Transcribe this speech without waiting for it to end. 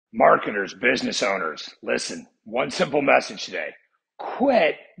Marketers, business owners, listen, one simple message today.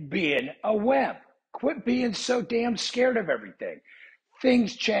 Quit being a wimp. Quit being so damn scared of everything.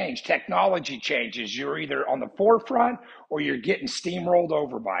 Things change, technology changes. You're either on the forefront or you're getting steamrolled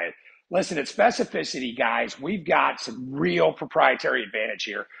over by it. Listen, at Specificity, guys, we've got some real proprietary advantage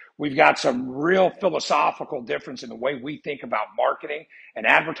here. We've got some real philosophical difference in the way we think about marketing and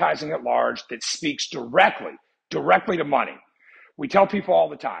advertising at large that speaks directly to money. We tell people all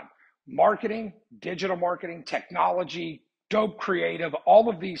the time, marketing, digital marketing, technology, dope creative, all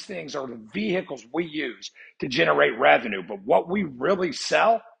of these things are the vehicles we use to generate revenue. But what we really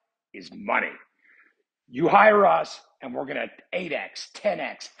sell is money. You hire us and we're going to 8x,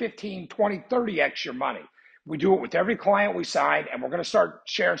 10x, 15, 20, 30x your money. We do it with every client we sign, and we're going to start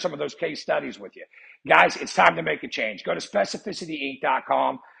sharing some of those case studies with you. Guys, it's time to make a change. Go to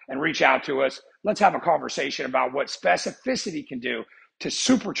specificityinc.com and reach out to us. Let's have a conversation about what specificity can do to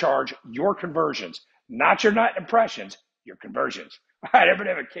supercharge your conversions, not your nut impressions, your conversions. All right, everybody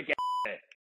have a kick ass day.